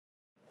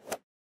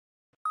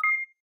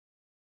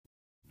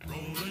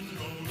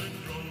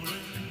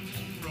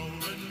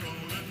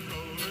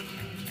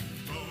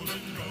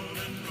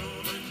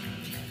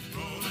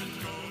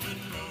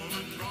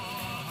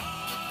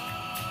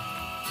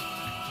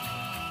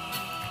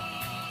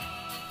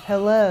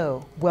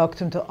Hello,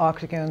 welcome to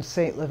Octagon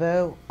St.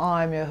 Laveau.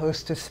 I'm your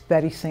hostess,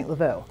 Betty St.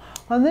 Laveau.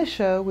 On this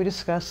show, we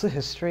discuss the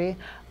history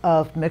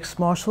of mixed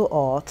martial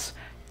arts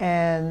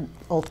and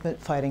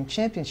Ultimate Fighting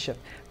Championship.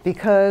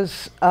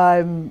 Because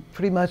I'm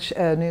pretty much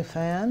a new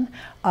fan,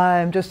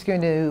 I'm just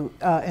going to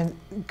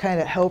kind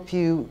of help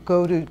you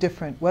go to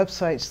different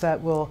websites that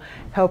will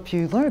help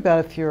you learn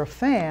about it if you're a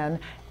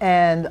fan.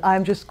 And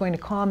I'm just going to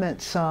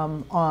comment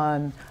some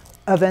on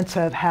events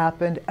that have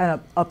happened and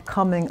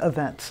upcoming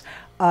events.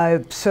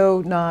 I'm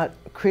so not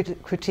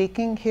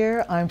critiquing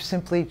here, I'm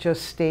simply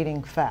just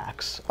stating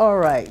facts. All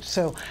right,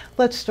 so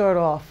let's start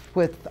off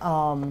with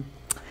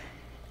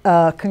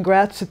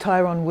congrats to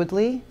Tyron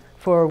Woodley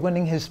for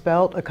winning his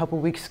belt a couple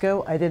weeks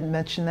ago. I didn't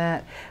mention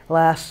that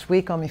last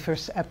week on my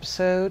first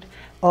episode.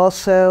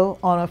 Also,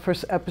 on our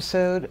first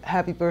episode,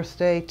 happy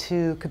birthday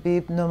to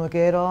Khabib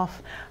Nurmagomedov.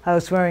 I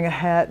was wearing a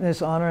hat in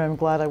his honor, and I'm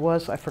glad I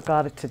was. I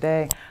forgot it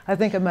today. I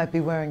think I might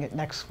be wearing it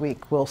next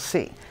week. We'll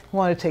see. I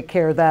want to take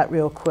care of that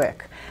real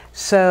quick.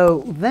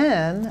 So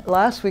then,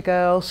 last week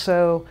I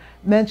also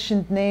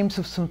mentioned names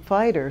of some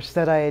fighters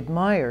that I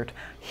admired.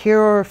 Here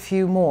are a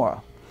few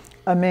more.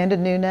 Amanda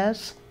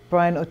Nunes,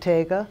 Brian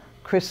Ortega,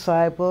 Chris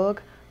Cyborg,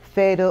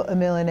 Fedor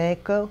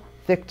Emelianenko,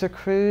 Victor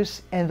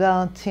Cruz, and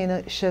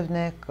Valentina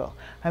Shevchenko.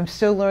 I'm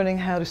still learning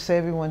how to say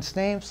everyone's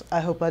names.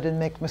 I hope I didn't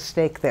make a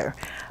mistake there.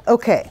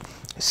 Okay,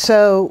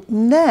 so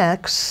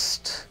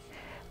next,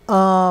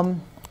 I've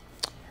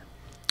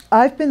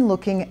been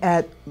looking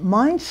at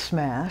Mind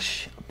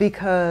Smash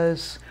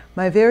because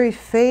my very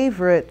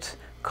favorite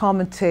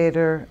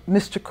commentator,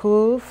 Mr.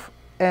 Kuv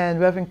and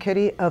Reverend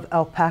Kitty of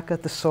Alpaca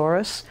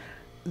Thesaurus,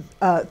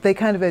 they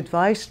kind of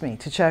advised me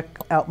to check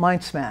out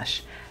Mind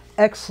Smash.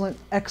 Excellent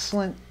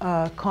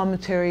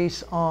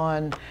commentaries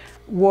on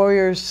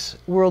Warriors'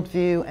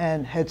 worldview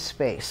and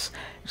headspace.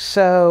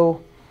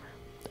 So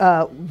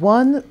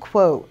one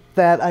quote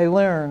that I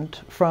learned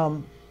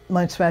from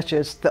Mind Smash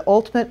is, "The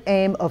ultimate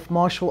aim of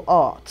martial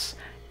arts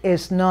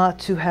is not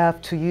to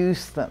have to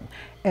use them."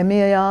 And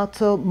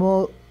Miyamoto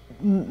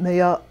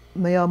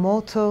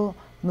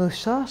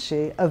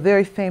Musashi, a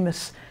very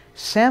famous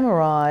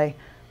samurai,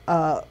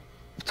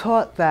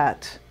 taught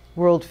that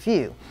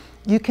worldview.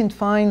 You can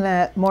find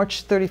that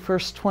March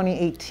 31st,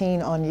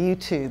 2018 on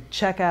YouTube.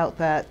 Check out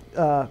that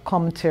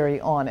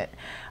commentary on it.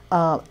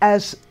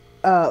 As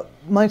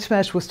Mind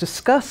Smash was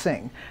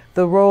discussing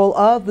the role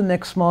of the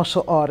mixed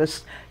martial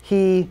artist,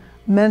 he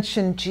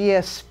mentioned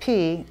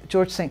GSP,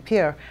 George St.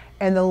 Pierre,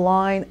 and the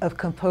line of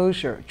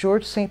composure.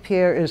 George St.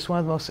 Pierre is one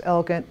of the most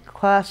elegant,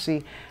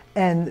 classy,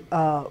 and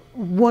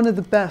one of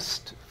the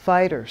best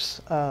fighters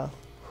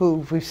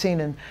who we've seen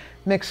in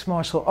mixed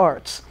martial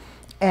arts.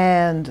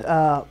 And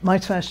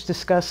Mind Smash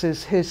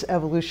discusses his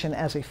evolution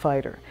as a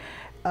fighter.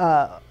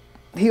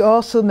 He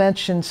also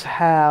mentions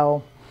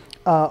how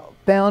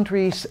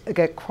boundaries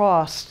get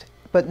crossed,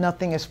 but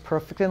nothing is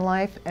perfect in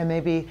life, and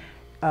maybe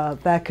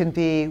that can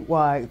be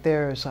why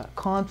there's a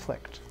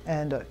conflict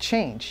and a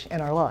change in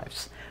our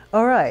lives.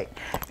 All right,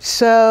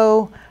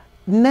 so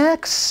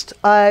next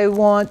I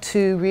want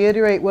to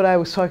reiterate what I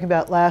was talking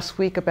about last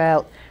week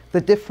about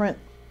the different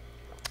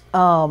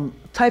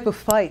type of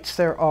fights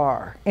there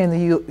are in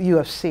the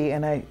UFC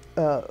and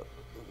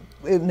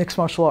in mixed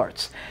martial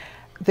arts.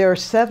 There are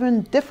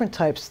 7 different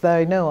types that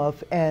I know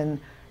of, and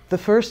the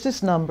first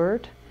is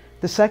numbered,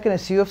 the second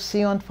is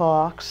UFC on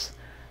Fox,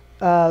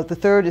 the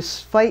third is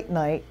Fight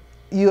Night,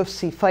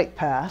 UFC Fight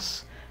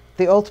Pass,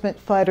 the Ultimate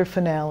Fighter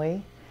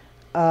Finale,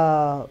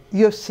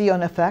 UFC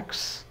on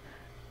FX,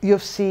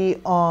 UFC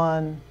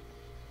on,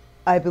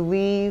 I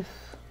believe,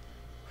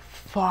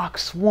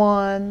 Fox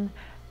 1,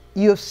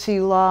 UFC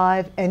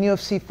Live, and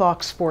UFC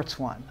Fox Sports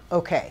 1.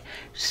 Okay,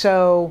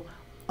 so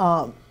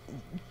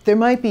there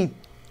might be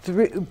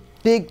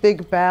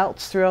big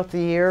bouts throughout the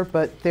year,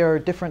 but there are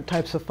different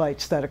types of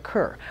fights that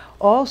occur.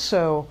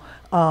 Also,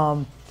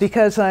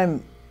 because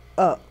I'm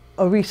a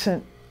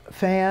recent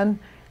fan,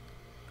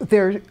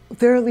 there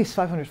are at least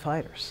 500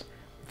 fighters.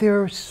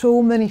 There are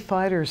so many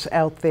fighters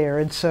out there,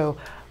 and so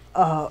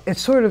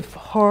it's sort of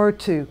hard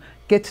to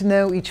get to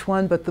know each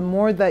one, but the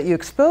more that you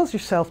expose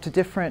yourself to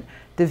different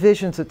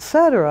divisions,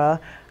 etc.,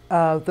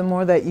 the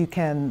more that you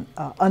can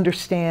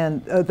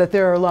understand that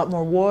there are a lot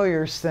more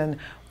warriors than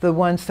the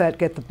ones that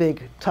get the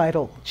big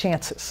title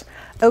chances.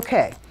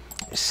 Okay,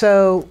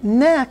 so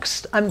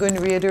next I'm going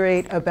to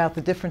reiterate about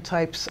the different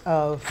types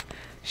of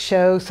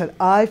shows that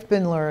I've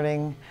been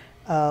learning,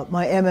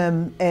 my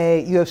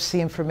MMA, UFC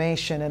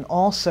information, and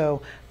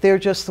also they're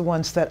just the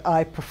ones that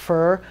I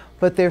prefer,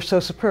 but they're so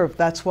superb.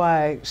 That's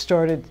why I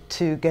started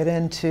to get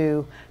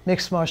into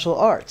mixed martial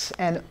arts.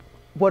 And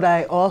what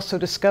I also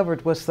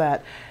discovered was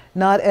that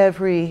not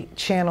every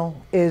channel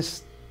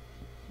is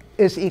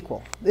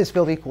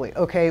built equally,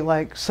 okay?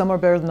 Like some are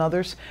better than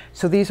others.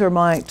 So these are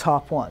my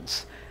top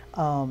ones.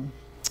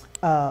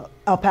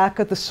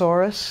 Alpaca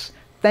Thesaurus,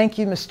 thank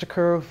you, Mr.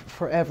 Curve,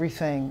 for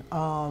everything.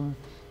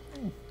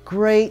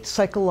 Great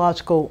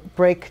psychological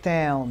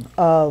breakdown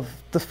of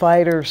the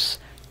fighter's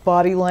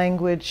body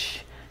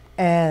language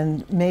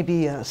and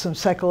maybe some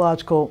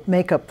psychological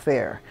makeup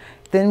there.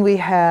 Then we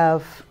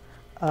have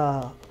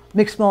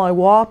mixed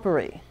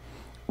Malawapery,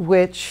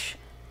 which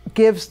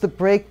gives the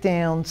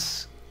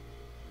breakdowns.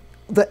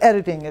 The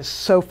editing is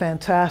so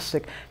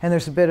fantastic, and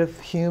there's a bit of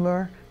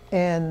humor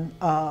in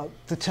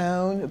the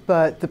tone,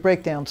 but the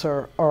breakdowns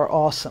are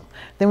awesome.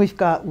 Then we've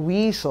got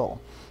Weasel,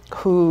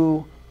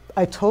 who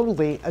I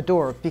totally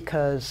adore,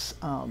 because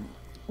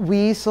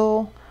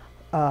Weasel,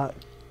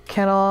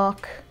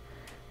 Kennock,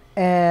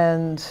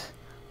 and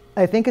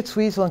I think it's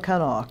Weasel and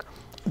Kennock,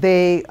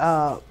 they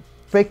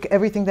break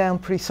everything down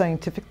pretty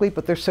scientifically,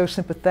 but they're so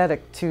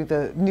sympathetic to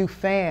the new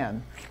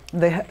fan.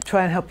 They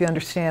try and help you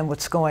understand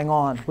what's going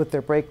on with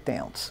their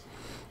breakdowns.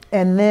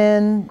 And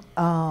then,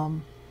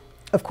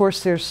 of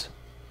course, there's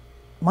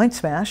Mind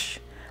Smash,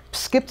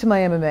 Skip to My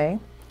MMA,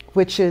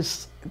 which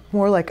is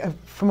more like,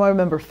 from what I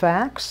remember,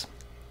 facts.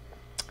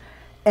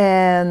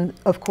 And,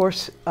 of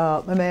course,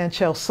 my man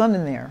Chael Sonnen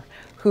in there,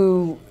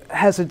 who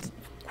has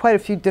quite a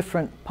few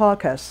different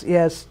podcasts. He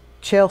has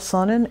Chael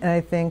Sonnen, and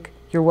I think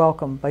You're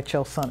Welcome by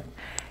Chael Sonnen.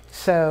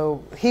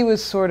 So he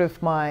was sort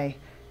of my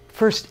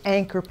first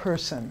anchor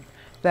person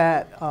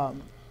that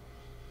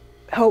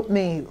helped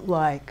me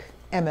like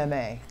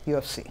MMA,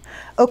 UFC.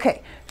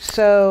 Okay,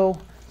 so,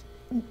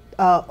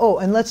 oh,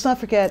 and let's not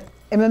forget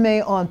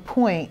MMA On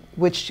Point,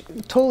 which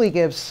totally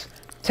gives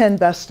 10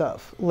 best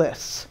of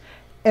lists.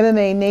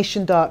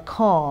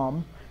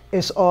 MMAnation.com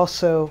is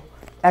also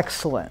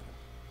excellent.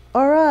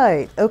 All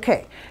right,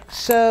 okay,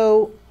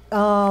 so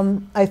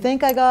I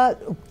think I got,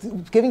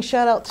 giving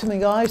shout out to my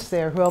guys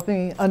there who helped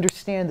me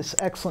understand this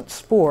excellent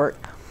sport.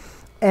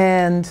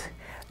 And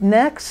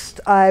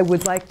next, I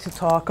would like to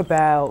talk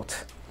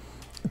about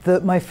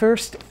my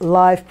first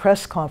live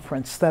press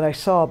conference that I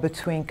saw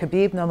between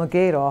Khabib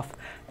Nurmagomedov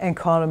and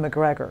Conor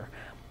McGregor.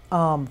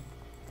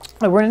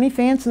 There weren't any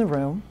fans in the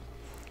room.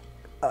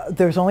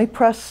 There's only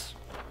press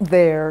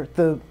there.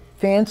 The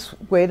fans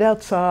waited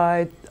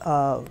outside.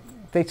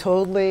 They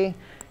totally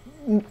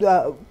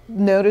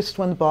noticed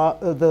when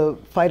the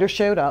fighter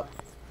showed up.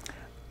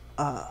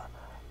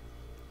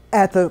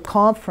 At the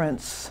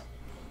conference,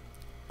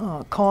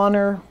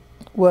 Conor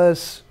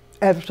was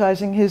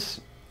advertising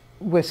his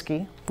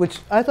whiskey, which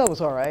I thought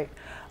was all right.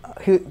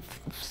 He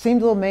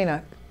seemed a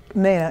little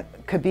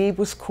manic. Khabib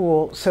was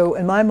cool. So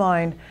in my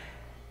mind,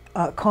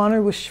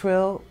 Conor was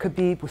shrill,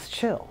 Khabib was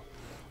chill.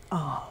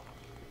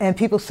 And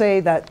people say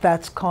that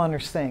that's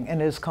Conor's thing,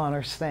 and it is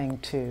Conor's thing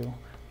to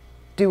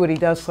do what he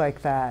does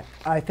like that.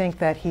 I think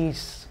that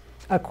he's,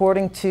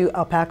 according to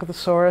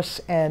Alpaca-Thesaurus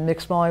and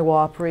Mixed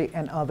Malawapery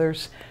and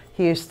others,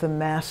 he is the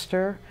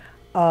master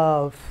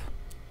of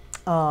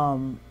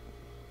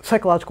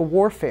psychological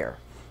warfare,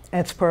 and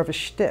it's part of his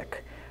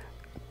shtick.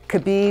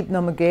 Khabib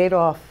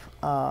Nurmagomedov,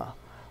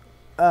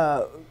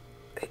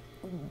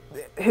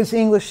 his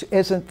English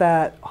isn't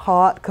that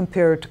hot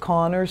compared to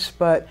Conor's,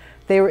 but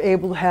they were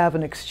able to have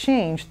an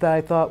exchange that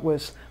I thought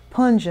was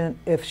pungent,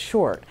 if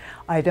short.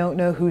 I don't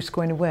know who's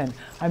going to win.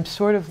 I'm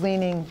sort of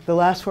leaning, the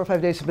last 4 or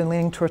 5 days have been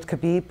leaning towards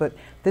Khabib, but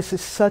this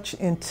is such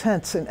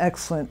intense and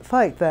excellent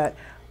fight that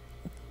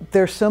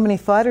there's so many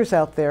fighters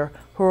out there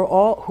who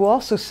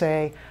also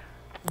say,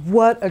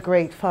 what a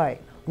great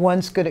fight.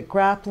 One's good at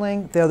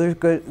grappling, the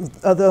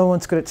other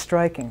one's good at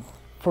striking.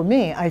 For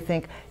me, I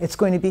think it's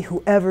going to be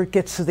whoever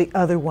gets to the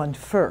other one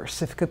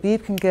first. If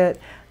Khabib can get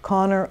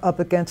Conor up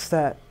against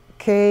that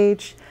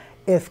cage,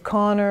 if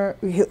Conor,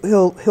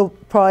 he'll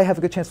probably have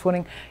a good chance of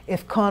winning.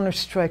 If Conor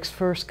strikes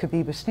first,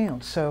 Khabib is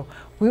down. So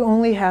we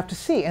only have to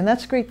see, and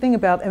that's the great thing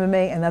about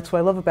MMA, and that's what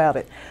I love about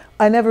it.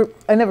 I never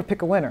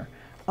pick a winner,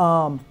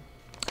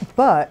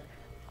 but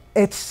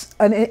it's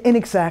an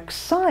inexact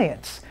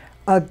science.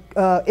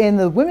 In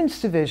the women's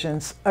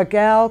divisions, a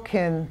gal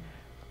can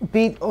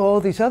beat all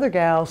these other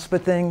gals,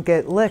 but then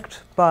get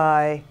licked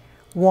by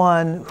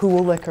one who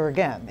will lick her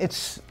again.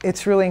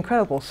 It's really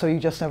incredible. So you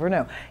just never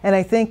know. And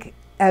I think,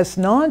 as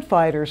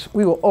non-fighters,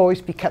 we will always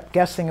be kept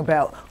guessing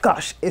about,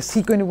 gosh, is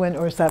he going to win,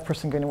 or is that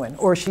person going to win,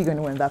 or is she going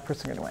to win, that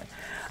person going to win.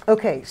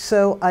 Okay,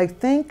 so I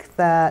think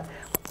that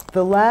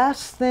the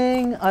last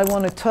thing I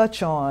want to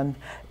touch on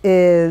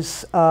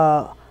is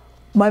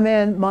my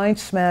man Mind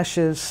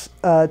Smash's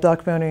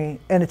documentary,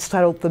 and it's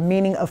titled The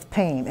Meaning of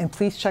Pain, and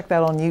please check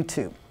that on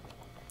YouTube.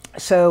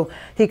 So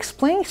he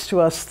explains to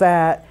us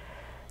that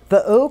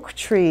the oak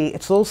tree,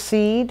 it's a little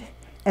seed,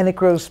 and it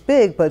grows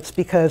big, but it's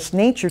because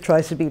nature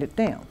tries to beat it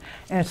down.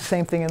 And it's the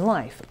same thing in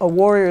life. A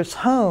warrior is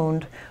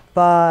honed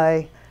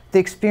by the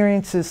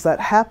experiences that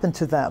happen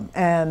to them.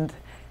 And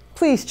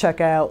please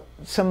check out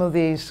some of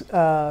these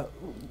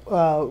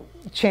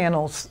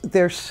channels.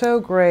 They're so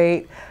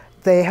great.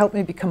 They helped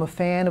me become a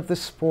fan of the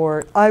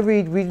sport. I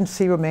read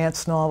Regency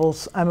romance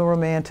novels. I'm a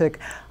romantic.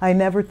 I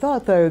never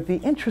thought that I would be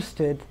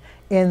interested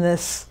in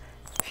this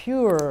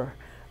pure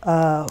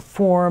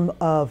form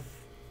of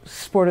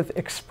sportive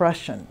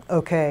expression.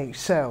 Okay,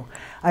 so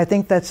I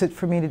think that's it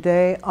for me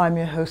today. I'm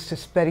your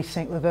hostess, Betty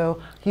St. Laveau.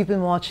 You've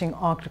been watching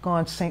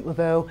Octagon St.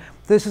 Laveau.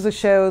 This is a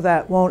show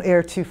that won't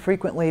air too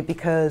frequently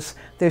because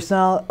there's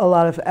not a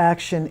lot of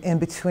action in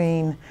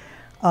between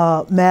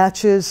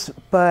matches,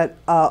 but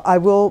I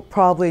will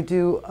probably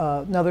do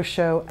another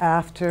show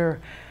after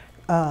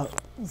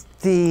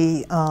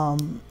the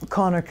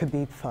Conor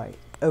Khabib fight.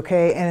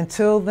 Okay, and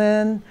until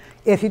then,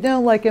 if you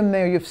don't like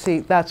MMA or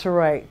UFC, that's all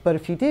right. But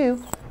if you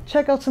do,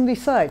 check out some of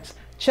these sites.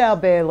 Ciao,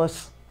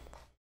 Bayless.